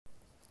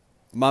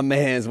My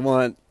man's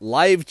want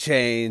life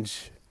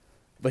change,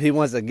 but he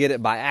wants to get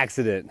it by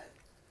accident.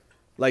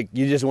 Like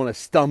you just want to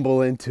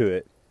stumble into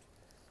it.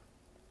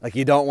 Like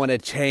you don't want to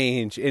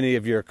change any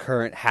of your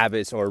current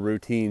habits or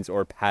routines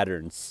or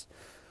patterns.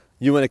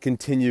 You want to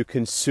continue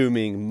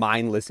consuming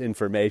mindless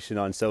information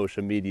on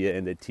social media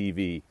and the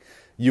TV.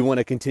 You want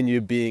to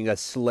continue being a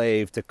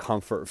slave to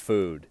comfort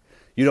food.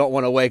 You don't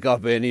want to wake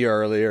up any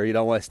earlier. You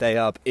don't want to stay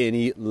up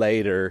any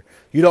later.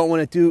 You don't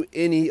want to do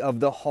any of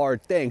the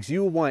hard things.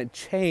 You want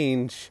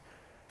change,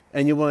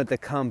 and you want it to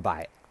come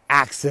by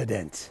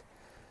accident.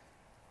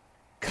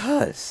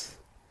 'Cause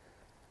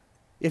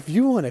if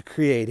you want to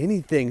create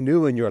anything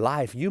new in your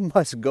life, you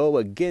must go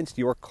against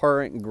your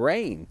current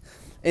grain.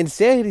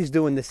 Insanity's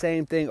doing the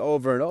same thing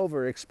over and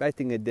over,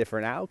 expecting a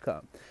different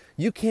outcome.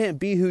 You can't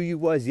be who you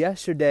was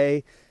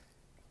yesterday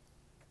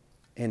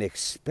and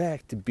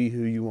expect to be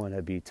who you want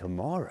to be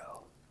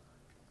tomorrow.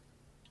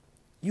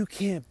 You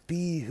can't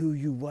be who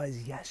you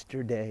was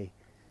yesterday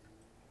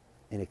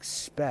and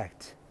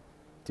expect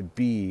to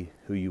be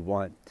who you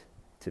want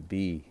to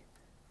be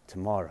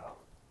tomorrow.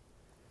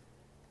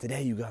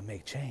 Today you gotta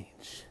make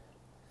change.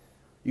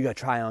 You gotta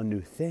try on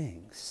new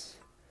things.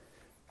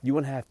 You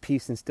want to have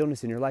peace and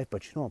stillness in your life,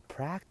 but you don't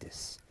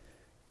practice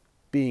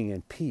being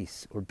in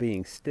peace or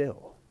being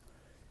still.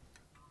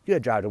 You gotta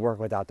drive to work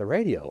without the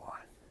radio on.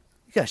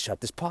 You gotta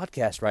shut this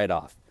podcast right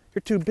off.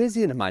 You're too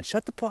busy in the mind.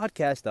 Shut the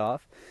podcast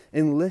off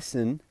and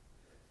listen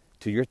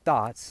to your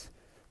thoughts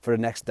for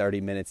the next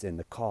 30 minutes in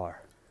the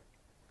car.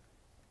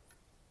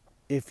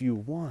 If you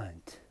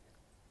want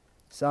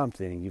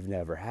something you've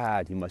never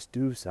had, you must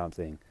do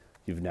something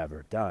you've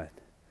never done.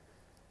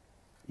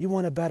 You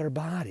want a better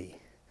body,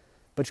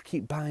 but you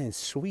keep buying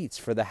sweets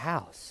for the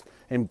house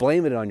and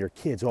blame it on your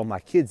kids. Oh, my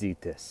kids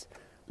eat this.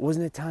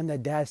 Wasn't it time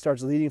that dad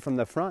starts leading from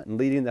the front and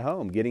leading the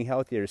home, getting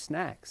healthier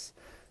snacks?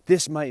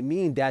 This might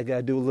mean dad got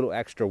to do a little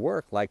extra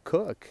work, like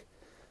cook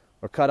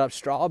or cut up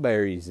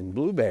strawberries and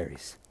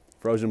blueberries.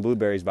 Frozen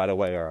blueberries, by the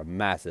way, are a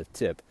massive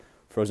tip.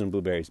 Frozen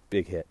blueberries,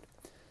 big hit.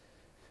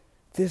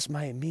 This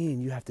might mean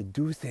you have to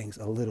do things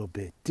a little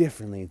bit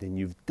differently than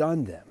you've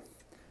done them.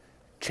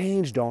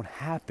 Change don't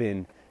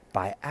happen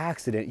by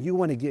accident. You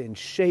want to get in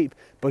shape,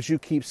 but you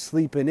keep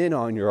sleeping in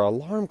on your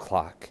alarm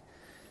clock.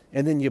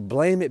 And then you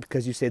blame it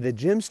because you say the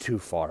gym's too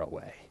far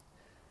away.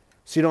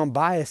 So you don't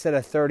buy a set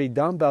of 30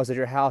 dumbbells at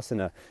your house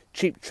and a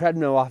cheap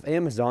treadmill off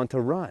Amazon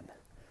to run.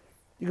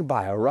 You can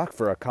buy a ruck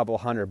for a couple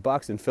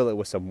 $100 and fill it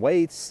with some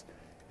weights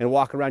and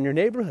walk around your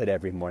neighborhood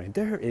every morning.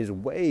 There is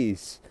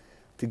ways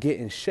to get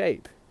in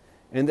shape.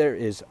 And there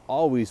is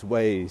always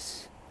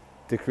ways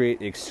to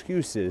create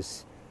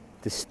excuses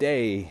to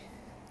stay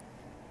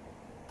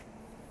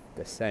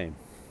the same.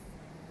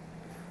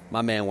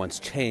 My man wants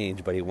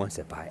change, but he wants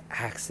it by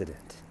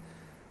accident.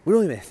 We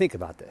don't even think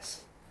about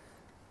this.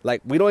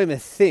 Like, we don't even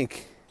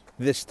think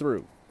this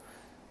through.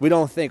 We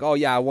don't think, oh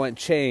yeah, I want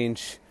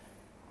change,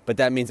 but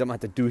that means I'm going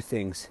to have to do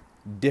things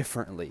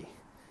differently.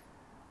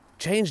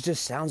 Change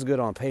just sounds good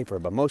on paper,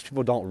 but most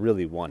people don't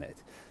really want it.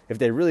 If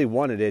they really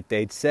wanted it,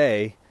 they'd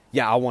say,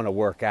 yeah, I want to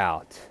work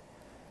out.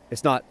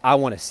 It's not, I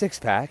want a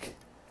six-pack.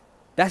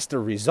 That's the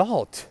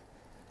result.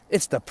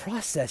 It's the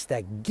process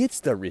that gets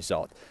the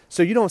result.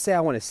 So you don't say,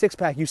 I want a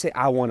six-pack. You say,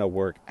 I want to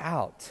work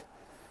out.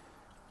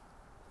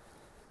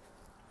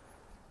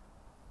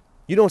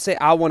 You don't say,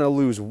 I want to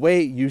lose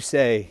weight. You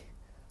say,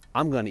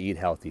 I'm going to eat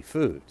healthy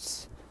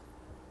foods.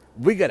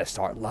 We got to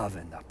start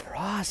loving the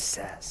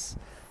process.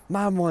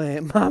 My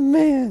man's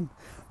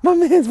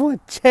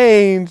want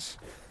change,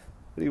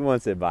 but he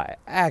wants it by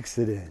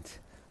accident.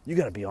 You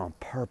got to be on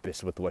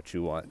purpose with what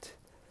you want.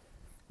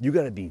 You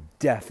got to be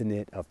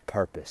definite of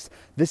purpose.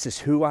 This is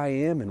who I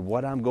am and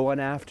what I'm going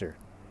after.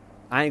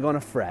 I ain't going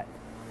to fret.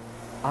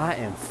 I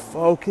am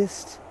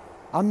focused.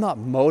 I'm not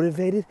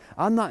motivated.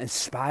 I'm not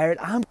inspired.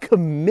 I'm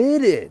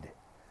committed.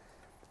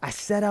 I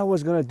said I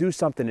was going to do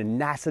something, and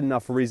that's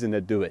enough reason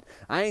to do it.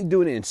 I ain't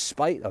doing it in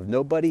spite of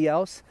nobody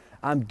else.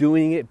 I'm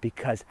doing it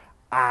because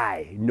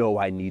I know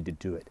I need to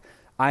do it.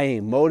 I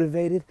ain't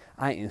motivated.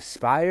 I ain't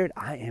inspired.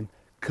 I am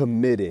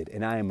committed,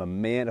 and I am a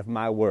man of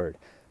my word.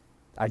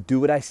 I do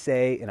what I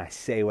say, and I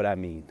say what I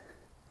mean.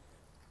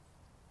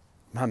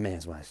 My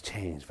man's wants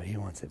change, but he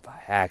wants it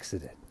by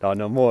accident.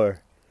 No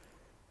more.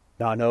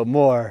 No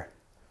more.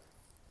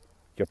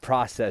 You're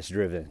process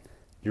driven.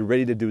 You're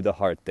ready to do the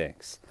hard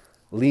things.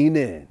 Lean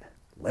in.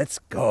 Let's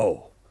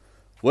go.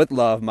 With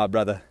love, my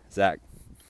brother, Zach.